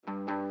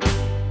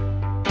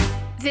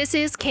This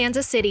is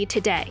Kansas City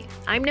Today.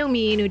 I'm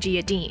Nomi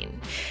Nujiyadeen.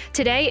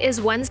 Today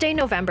is Wednesday,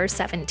 November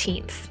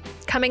 17th.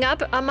 Coming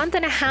up, a month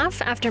and a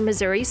half after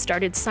Missouri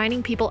started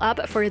signing people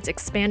up for its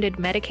expanded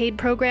Medicaid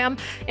program,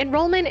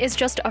 enrollment is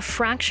just a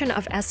fraction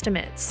of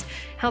estimates.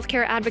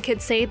 Healthcare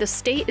advocates say the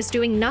state is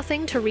doing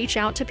nothing to reach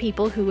out to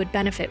people who would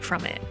benefit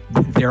from it.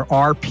 There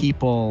are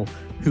people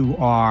who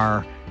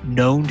are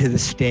known to the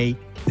state.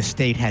 The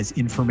state has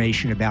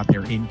information about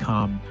their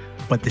income,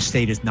 but the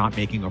state is not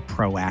making a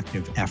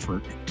proactive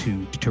effort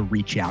to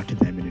reach out to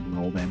them and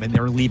enroll them. And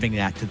they're leaving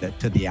that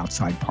to the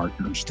outside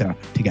partners to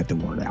get the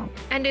word out.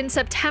 And in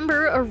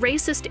September, a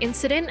racist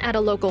incident at a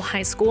local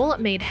high school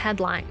made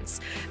headlines.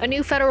 A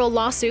new federal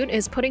lawsuit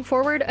is putting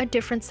forward a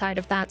different side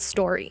of that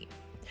story.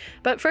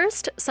 But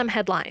first, some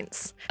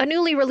headlines. A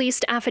newly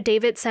released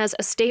affidavit says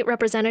a state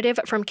representative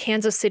from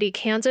Kansas City,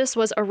 Kansas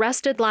was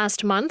arrested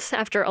last month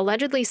after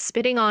allegedly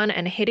spitting on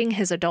and hitting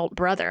his adult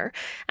brother.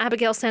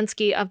 Abigail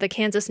Sensky of the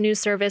Kansas News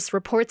Service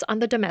reports on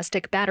the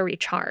domestic battery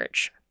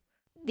charge.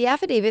 The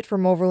affidavit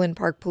from Overland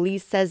Park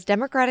Police says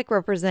Democratic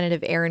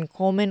Representative Aaron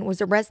Coleman was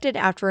arrested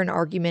after an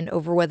argument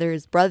over whether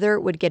his brother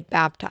would get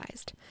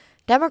baptized.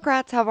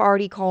 Democrats have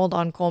already called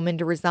on Coleman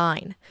to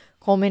resign.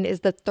 Coleman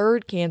is the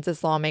third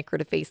Kansas lawmaker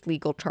to face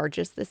legal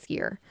charges this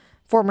year.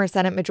 Former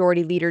Senate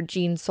Majority Leader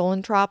Gene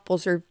Solentrop will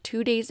serve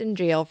 2 days in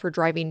jail for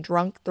driving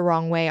drunk the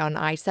wrong way on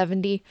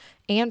I-70,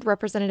 and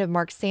Representative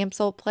Mark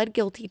Samsel pled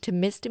guilty to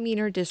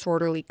misdemeanor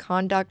disorderly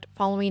conduct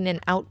following an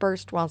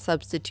outburst while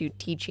substitute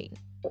teaching.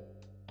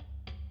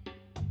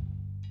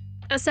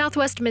 A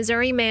Southwest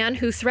Missouri man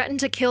who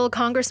threatened to kill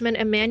Congressman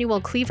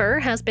Emanuel Cleaver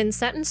has been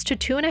sentenced to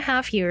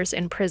 2.5 years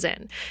in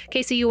prison.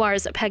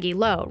 KCUR's Peggy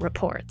Lowe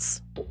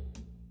reports.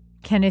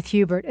 Kenneth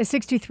Hubert, a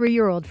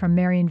 63-year-old from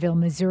Marionville,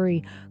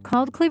 Missouri,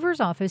 called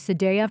Cleaver's office the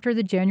day after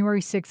the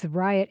January 6th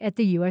riot at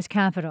the U.S.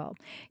 Capitol.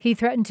 He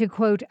threatened to,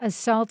 quote,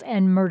 assault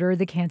and murder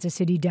the Kansas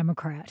City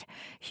Democrat.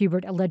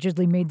 Hubert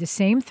allegedly made the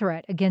same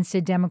threat against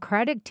a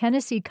Democratic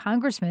Tennessee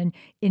congressman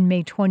in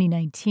May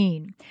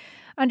 2019.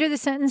 Under the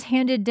sentence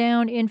handed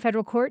down in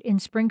federal court in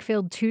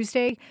Springfield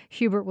Tuesday,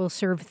 Hubert will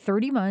serve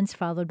 30 months,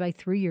 followed by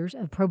 3 years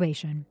of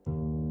probation.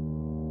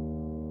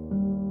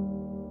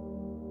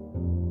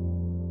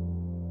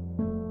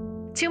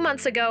 2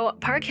 months ago,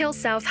 Park Hill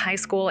South High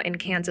School in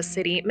Kansas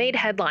City made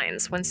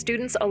headlines when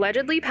students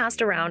allegedly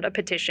passed around a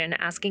petition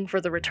asking for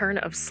the return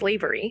of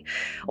slavery.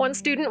 One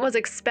student was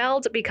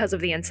expelled because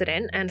of the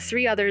incident, and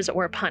 3 others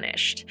were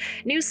punished.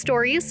 News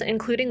stories,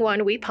 including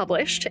one we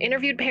published,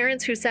 interviewed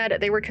parents who said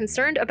they were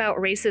concerned about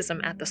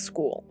racism at the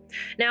school.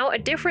 Now, a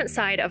different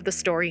side of the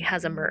story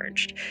has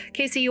emerged.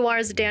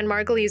 KCUR's Dan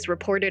Margulies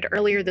reported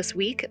earlier this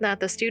week that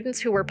the students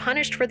who were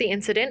punished for the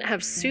incident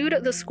have sued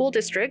the school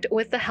district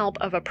with the help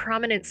of a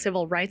prominent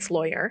civil rights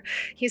lawyer.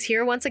 He's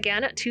here once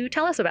again to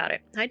tell us about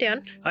it. Hi,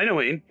 Dan. Hi,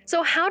 Noeen.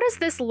 So how does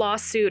this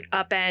lawsuit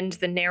upend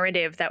the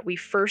narrative that we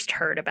first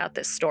heard about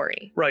this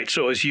story? Right.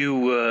 So as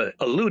you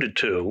alluded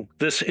to,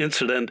 this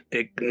incident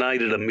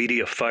ignited a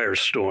media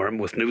firestorm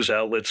with news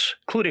outlets,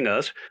 including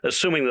us,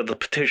 assuming that the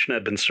petition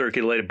had been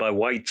circulated by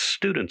white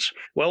students.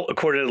 Well,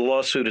 according to the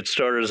lawsuit, it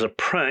started as a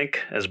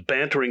prank, as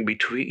bantering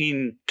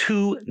between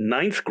 2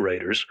 ninth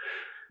graders,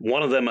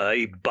 one of them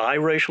a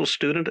biracial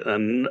student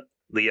and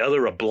the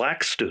other a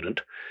black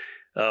student,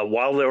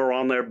 while they were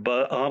on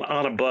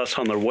a bus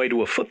on their way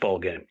to a football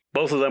game.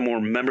 Both of them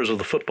were members of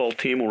the football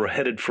team and were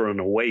headed for an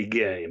away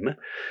game.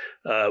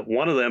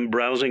 One of them,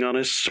 browsing on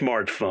his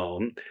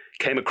smartphone,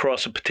 came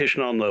across a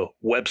petition on the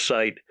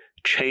website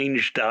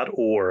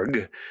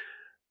change.org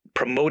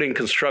promoting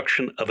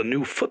construction of a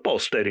new football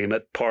stadium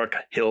at Park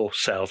Hill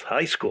South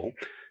High School,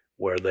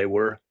 where they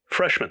were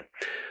freshmen.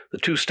 The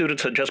 2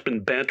 students had just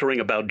been bantering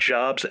about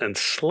jobs and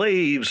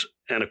slaves,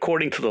 and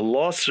according to the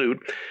lawsuit,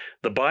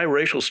 the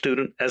biracial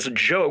student, as a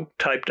joke,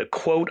 typed a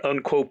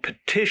quote-unquote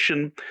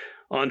petition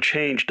on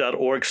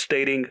change.org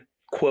stating,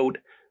 quote,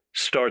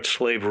 start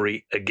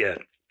slavery again.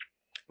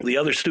 The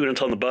other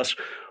students on the bus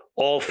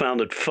all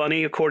found it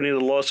funny, according to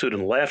the lawsuit,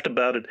 and laughed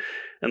about it,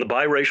 and the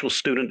biracial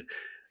student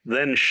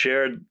then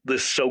shared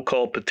this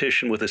so-called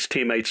petition with his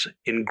teammates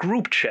in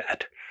group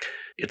chat.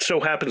 It so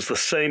happens the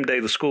same day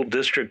the school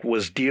district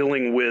was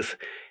dealing with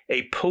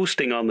a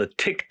posting on the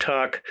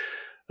TikTok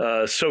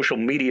social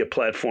media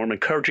platform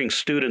encouraging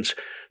students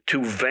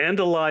to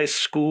vandalize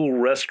school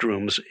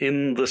restrooms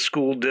in the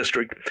school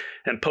district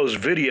and post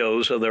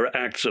videos of their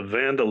acts of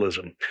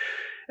vandalism.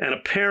 And a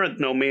parent,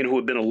 Nomin, who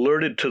had been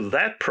alerted to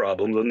that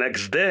problem the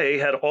next day,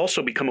 had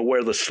also become aware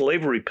of the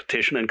slavery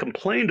petition and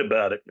complained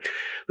about it.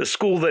 The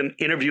school then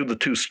interviewed the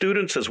 2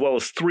 students as well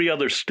as 3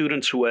 other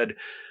students who had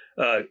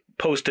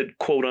posted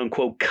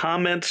quote-unquote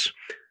comments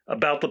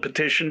about the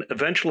petition,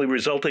 eventually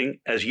resulting,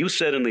 as you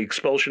said, in the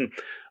expulsion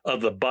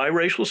of the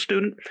biracial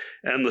student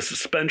and the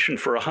suspension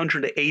for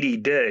 180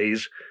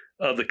 days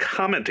of the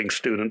commenting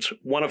students,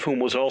 one of whom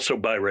was also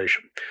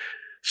biracial.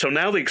 So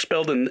now the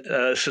expelled and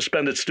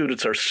suspended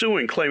students are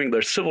suing, claiming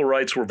their civil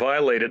rights were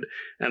violated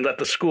and that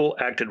the school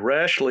acted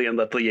rashly, and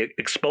that the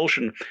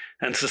expulsion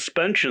and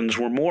suspensions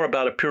were more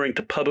about appearing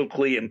to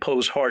publicly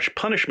impose harsh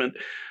punishment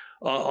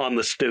on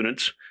the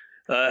students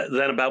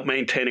than about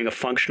maintaining a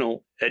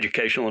functional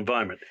educational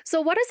environment. So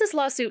what does this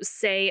lawsuit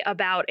say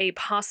about a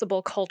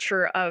possible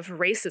culture of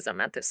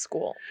racism at this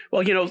school?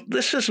 Well,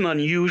 this is an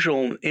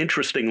unusual and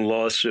interesting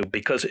lawsuit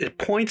because it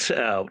points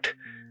out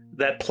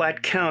that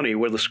Platte County,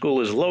 where the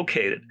school is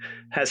located,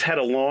 has had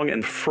a long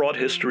and fraught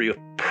history of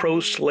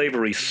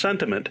pro-slavery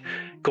sentiment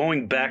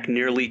going back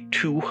nearly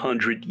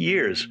 200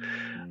 years.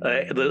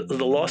 The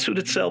lawsuit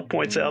itself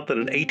points out that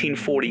in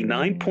 1840,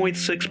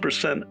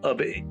 9.6%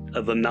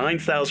 of the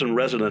 9,000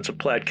 residents of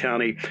Platte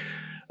County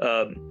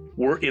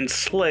were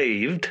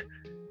enslaved,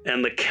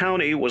 and the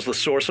county was the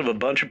source of a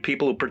bunch of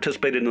people who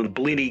participated in the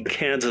Bleeding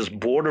Kansas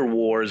border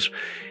wars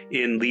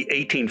in the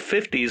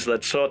 1850s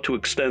that sought to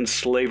extend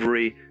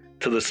slavery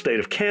to the state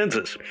of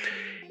Kansas.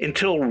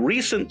 Until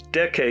recent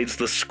decades,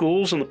 the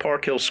schools in the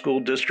Park Hill School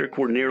District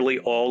were nearly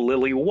all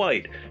lily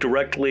white,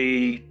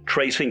 directly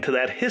tracing to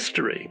that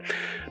history.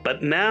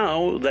 But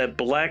now that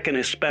Black and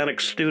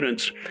Hispanic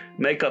students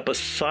make up a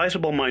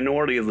sizable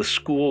minority of the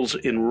school's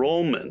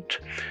enrollment,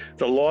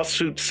 the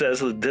lawsuit says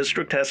the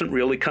district hasn't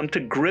really come to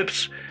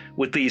grips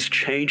with these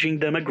changing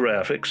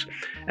demographics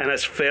and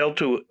has failed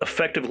to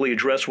effectively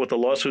address what the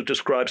lawsuit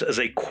describes as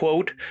a,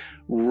 quote,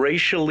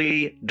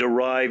 racially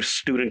derived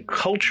student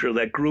culture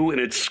that grew in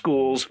its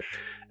schools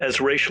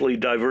as racially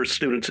diverse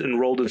students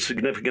enrolled in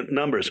significant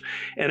numbers.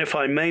 And if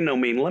I may,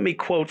 Nomeen, let me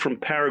quote from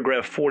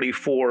paragraph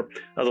 44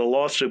 of the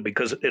lawsuit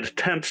because it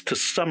attempts to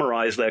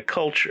summarize that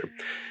culture.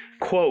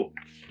 Quote,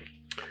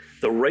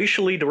 the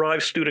racially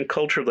derived student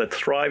culture that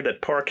thrived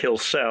at Park Hill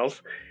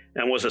South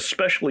and was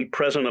especially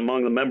present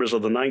among the members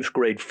of the 9th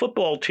grade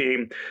football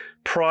team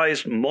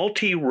prized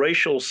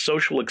multiracial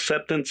social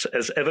acceptance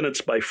as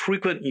evidenced by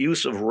frequent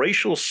use of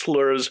racial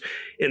slurs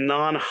in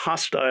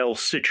non-hostile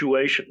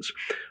situations,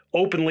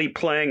 openly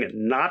playing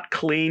not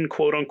clean,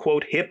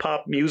 quote-unquote,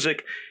 hip-hop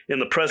music in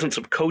the presence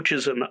of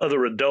coaches and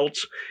other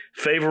adults,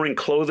 favoring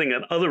clothing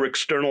and other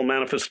external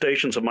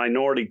manifestations of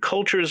minority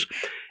cultures,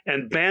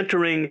 and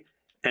bantering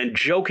and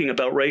joking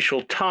about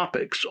racial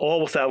topics,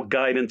 all without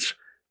guidance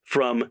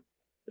from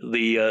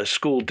the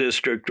school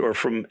district or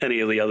from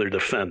any of the other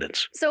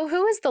defendants. So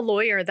who is the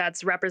lawyer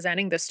that's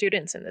representing the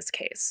students in this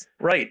case?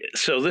 Right.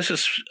 So this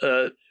is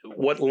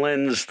what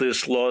lends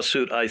this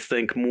lawsuit, I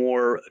think,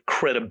 more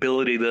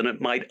credibility than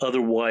it might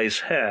otherwise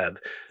have.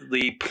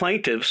 The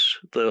plaintiffs,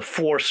 the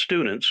 4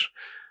 students,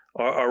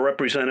 are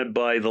represented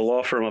by the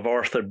law firm of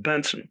Arthur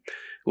Benson,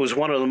 who was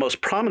one of the most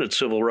prominent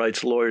civil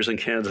rights lawyers in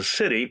Kansas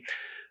City.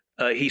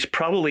 He's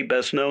probably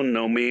best known,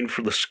 Nomeen,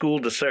 for the school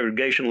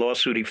desegregation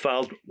lawsuit he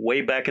filed way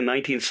back in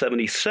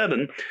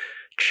 1977,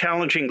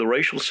 challenging the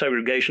racial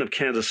segregation of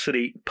Kansas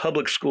City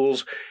public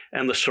schools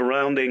and the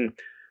surrounding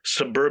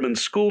suburban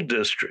school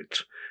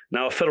districts.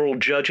 Now, a federal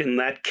judge in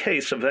that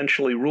case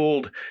eventually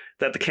ruled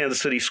that the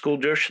Kansas City School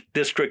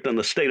District and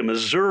the state of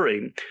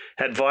Missouri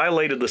had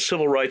violated the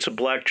civil rights of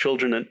Black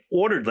children and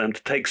ordered them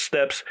to take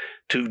steps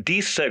to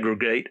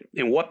desegregate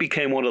in what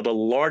became one of the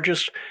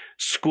largest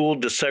school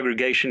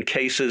desegregation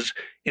cases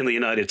in the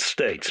United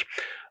States.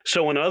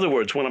 So in other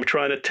words, what I'm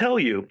trying to tell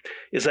you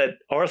is that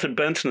Arthur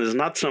Benson is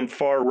not some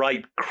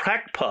far-right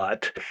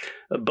crackpot,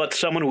 but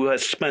someone who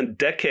has spent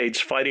decades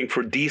fighting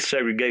for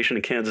desegregation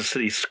in Kansas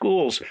City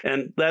schools.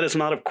 And that is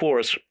not, of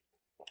course,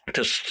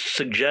 to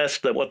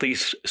suggest that what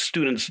these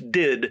students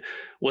did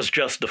was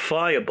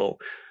justifiable,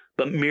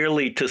 but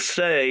merely to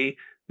say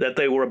that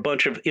they were a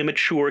bunch of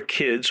immature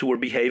kids who were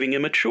behaving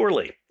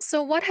immaturely.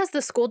 So what has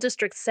the school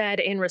district said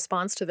in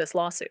response to this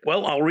lawsuit?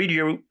 Well, I'll read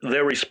you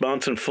their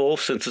response in full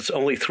since it's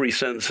only 3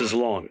 sentences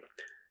long.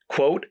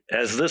 Quote,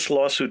 as this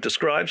lawsuit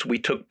describes, we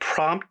took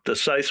prompt,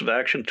 decisive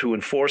action to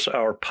enforce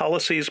our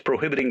policies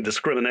prohibiting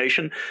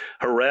discrimination,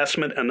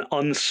 harassment, and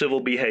uncivil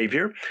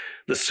behavior.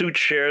 The suit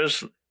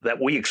shares that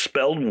we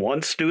expelled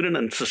 1 student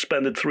and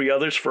suspended 3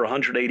 others for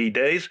 180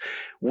 days.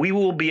 We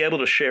will be able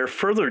to share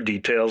further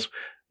details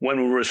when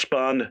we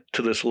respond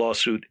to this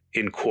lawsuit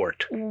in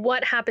court.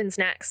 What happens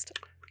next?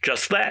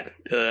 Just that.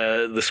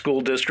 The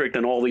school district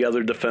and all the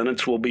other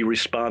defendants will be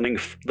responding,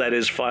 that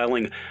is,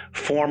 filing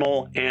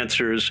formal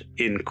answers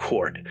in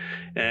court.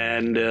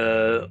 And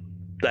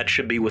that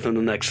should be within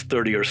the next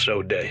 30 or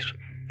so days.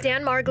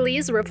 Dan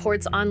Margulies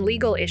reports on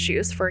legal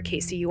issues for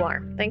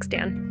KCUR. Thanks,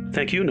 Dan.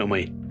 Thank you,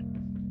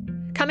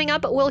 Nomeen. Coming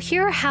up, we'll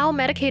hear how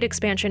Medicaid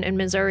expansion in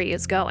Missouri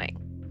is going.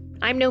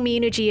 I'm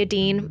Nomeen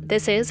Ujiyediin.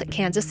 This is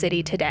Kansas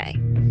City Today.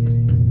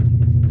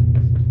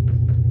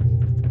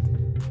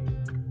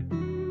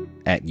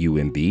 At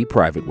UMB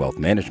Private Wealth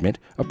Management,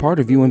 a part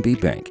of UMB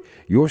Bank,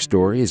 your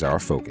story is our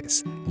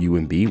focus.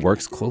 UMB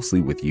works closely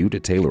with you to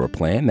tailor a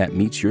plan that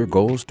meets your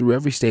goals through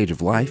every stage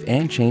of life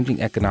and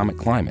changing economic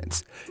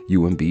climates.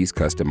 UMB's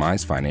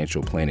customized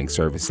financial planning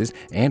services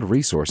and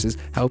resources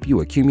help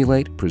you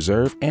accumulate,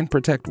 preserve, and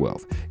protect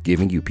wealth,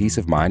 giving you peace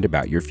of mind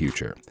about your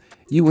future.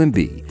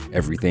 UMB,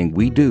 everything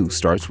we do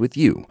starts with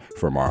you,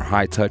 from our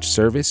high-touch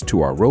service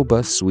to our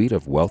robust suite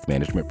of wealth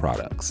management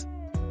products.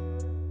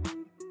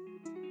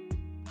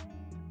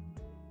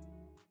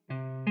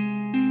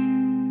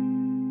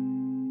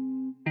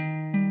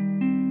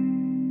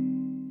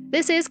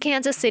 This is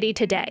Kansas City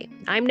Today.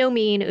 I'm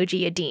Nomin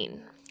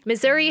Ujiyediin.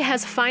 Missouri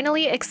has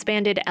finally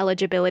expanded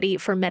eligibility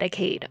for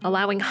Medicaid,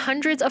 allowing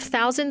hundreds of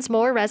thousands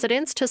more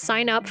residents to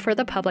sign up for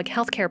the public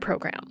health care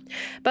program.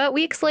 But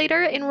weeks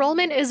later,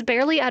 enrollment is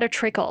barely at a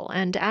trickle,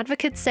 and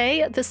advocates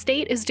say the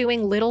state is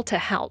doing little to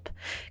help.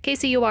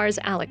 KCUR's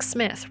Alex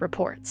Smith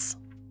reports.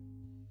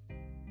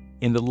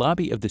 In the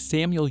lobby of the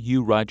Samuel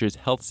U. Rogers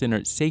Health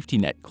Center Safety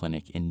Net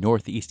Clinic in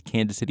northeast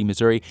Kansas City,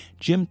 Missouri,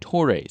 Jim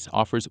Torres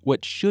offers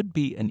what should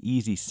be an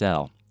easy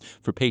sell.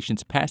 For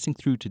patients passing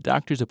through to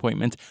doctor's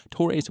appointments,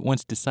 Torres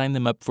wants to sign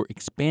them up for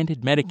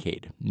expanded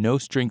Medicaid, no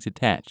strings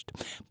attached.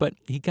 But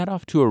he got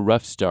off to a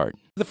rough start.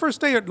 The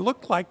first day it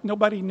looked like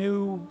nobody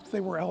knew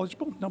they were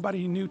eligible,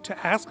 nobody knew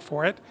to ask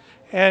for it,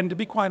 and to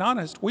be quite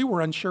honest, we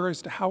were unsure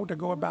as to how to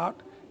go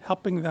about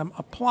helping them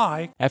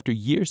apply. After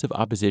years of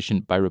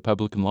opposition by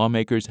Republican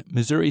lawmakers,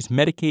 Missouri's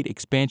Medicaid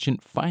expansion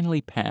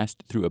finally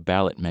passed through a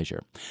ballot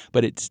measure.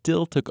 But it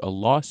still took a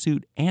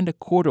lawsuit and a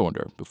court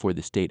order before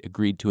the state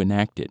agreed to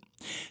enact it.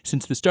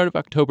 Since the start of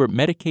October,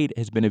 Medicaid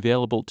has been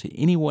available to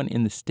anyone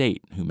in the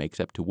state who makes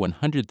up to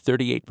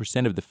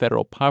 138% of the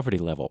federal poverty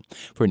level.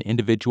 For an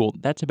individual,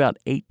 that's about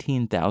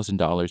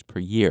 $18,000 per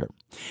year.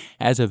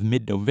 As of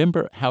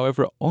mid-November,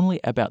 however,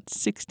 only about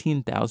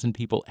 16,000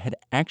 people had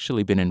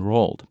actually been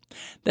enrolled.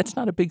 That's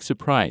not a big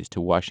surprise to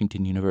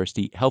Washington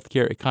University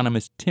healthcare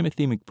economist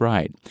Timothy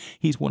McBride.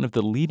 He's one of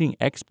the leading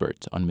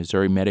experts on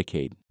Missouri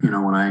Medicaid. When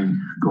I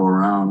go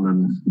around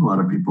and a lot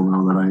of people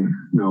know that I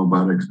know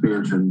about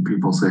expansion,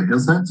 people say,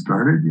 has that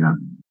started yet?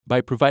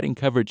 By providing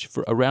coverage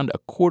for around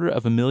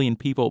 250,000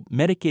 people,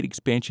 Medicaid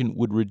expansion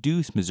would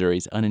reduce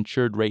Missouri's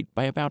uninsured rate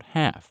by about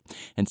half,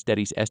 and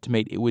studies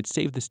estimate it would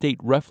save the state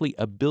roughly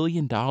 $1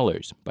 billion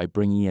by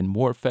bringing in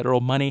more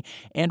federal money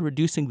and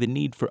reducing the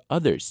need for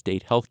other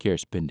state health care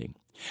spending.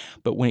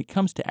 But when it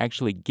comes to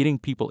actually getting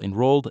people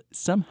enrolled,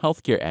 some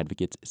healthcare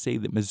advocates say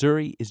that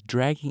Missouri is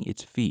dragging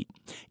its feet,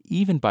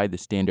 even by the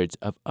standards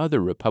of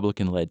other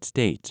Republican-led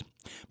states.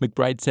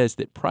 McBride says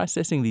that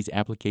processing these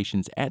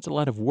applications adds a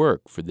lot of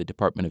work for the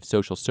Department of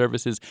Social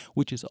Services,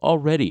 which is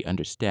already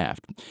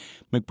understaffed.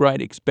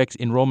 McBride expects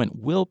enrollment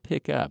will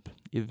pick up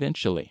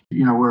eventually.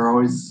 We're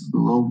always a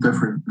little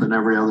different than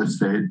every other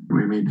state.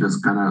 We may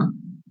just kind of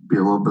be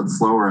a little bit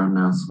slower on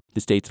this.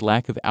 The state's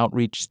lack of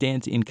outreach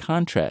stands in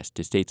contrast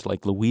to states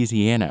like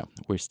Louisiana,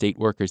 where state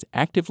workers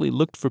actively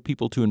looked for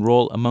people to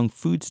enroll among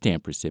food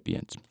stamp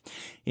recipients.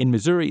 In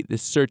Missouri,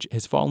 this search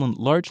has fallen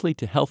largely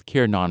to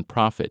healthcare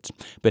nonprofits,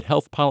 but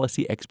health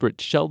policy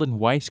expert Sheldon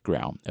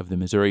Weisgrau of the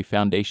Missouri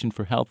Foundation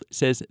for Health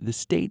says the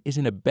state is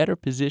in a better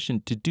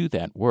position to do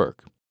that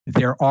work.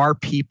 There are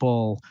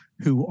people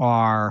who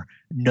are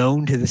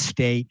known to the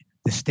state.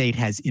 The state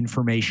has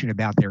information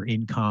about their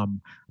income,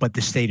 but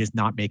the state is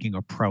not making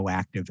a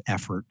proactive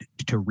effort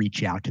to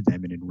reach out to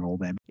them and enroll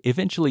them.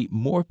 Eventually,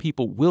 more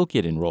people will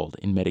get enrolled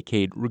in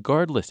Medicaid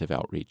regardless of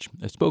outreach.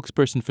 A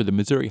spokesperson for the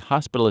Missouri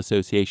Hospital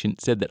Association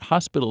said that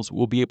hospitals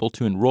will be able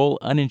to enroll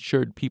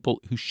uninsured people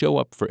who show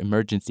up for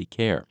emergency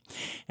care.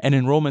 And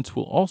enrollments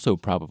will also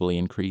probably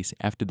increase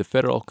after the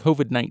federal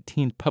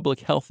COVID-19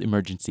 public health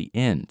emergency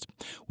ends.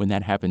 When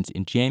that happens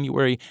in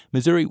January,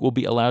 Missouri will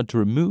be allowed to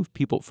remove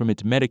people from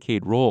its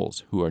Medicaid rolls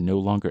who are no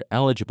longer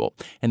eligible,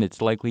 and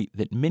it's likely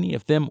that many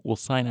of them will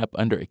sign up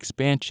under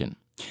expansion.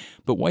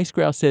 But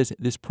Weisgrau says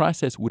this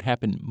process would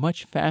happen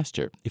much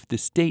faster if the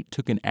state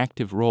took an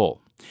active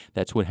role.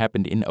 That's what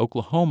happened in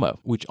Oklahoma,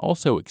 which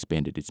also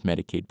expanded its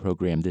Medicaid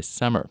program this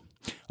summer.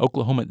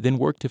 Oklahoma then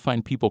worked to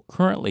find people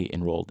currently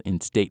enrolled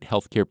in state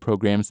health care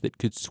programs that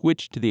could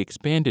switch to the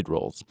expanded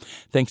rolls.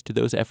 Thanks to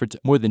those efforts,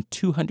 more than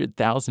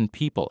 200,000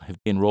 people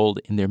have been enrolled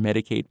in their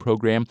Medicaid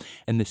program,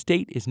 and the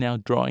state is now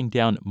drawing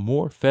down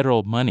more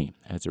federal money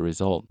as a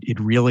result.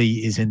 It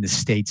really is in the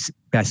state's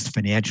best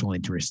financial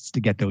interests to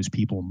get those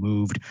people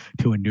moved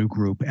to a new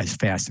group as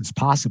fast as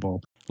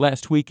possible.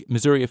 Last week,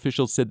 Missouri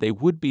officials said they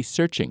would be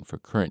searching for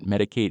current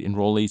Medicaid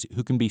enrollees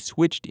who can be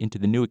switched into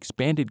the new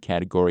expanded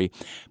category,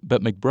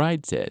 but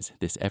McBride says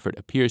this effort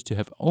appears to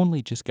have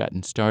only just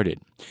gotten started.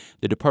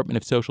 The Department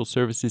of Social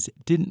Services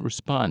didn't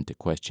respond to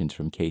questions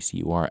from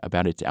KCUR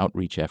about its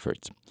outreach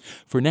efforts.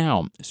 For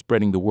now,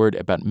 spreading the word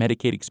about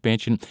Medicaid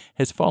expansion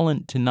has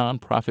fallen to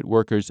nonprofit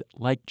workers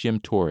like Jim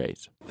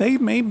Torres. They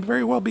may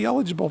very well be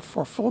eligible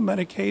for full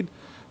Medicaid.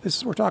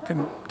 We're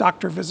talking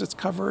doctor visits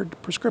covered,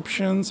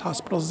 prescriptions,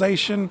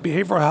 hospitalization,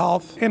 behavioral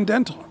health, and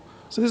dental.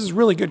 So this is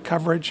really good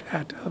coverage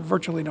at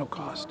virtually no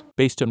cost.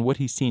 Based on what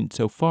he's seen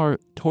so far,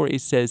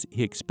 Torres says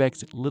he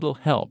expects little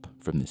help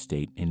from the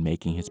state in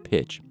making his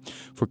pitch.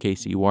 For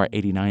KCUR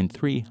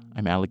 89.3,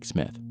 I'm Alex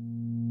Smith.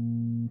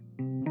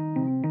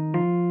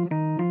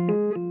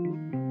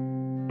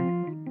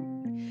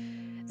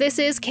 This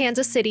is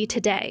Kansas City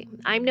Today.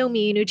 I'm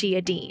Nomin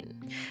Ujiyediin.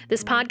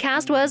 This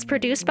podcast was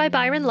produced by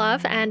Byron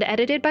Love and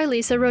edited by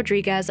Lisa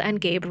Rodriguez and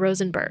Gabe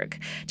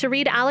Rosenberg. To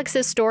read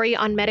Alex's story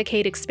on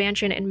Medicaid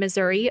expansion in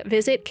Missouri,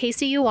 visit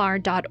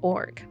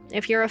kcur.org.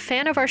 If you're a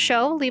fan of our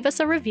show, leave us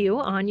a review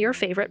on your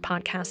favorite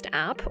podcast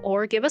app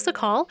or give us a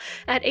call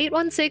at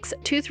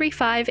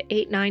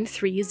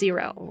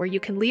 816-235-8930, where you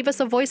can leave us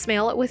a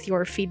voicemail with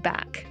your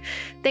feedback.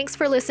 Thanks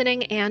for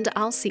listening, and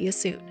I'll see you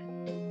soon.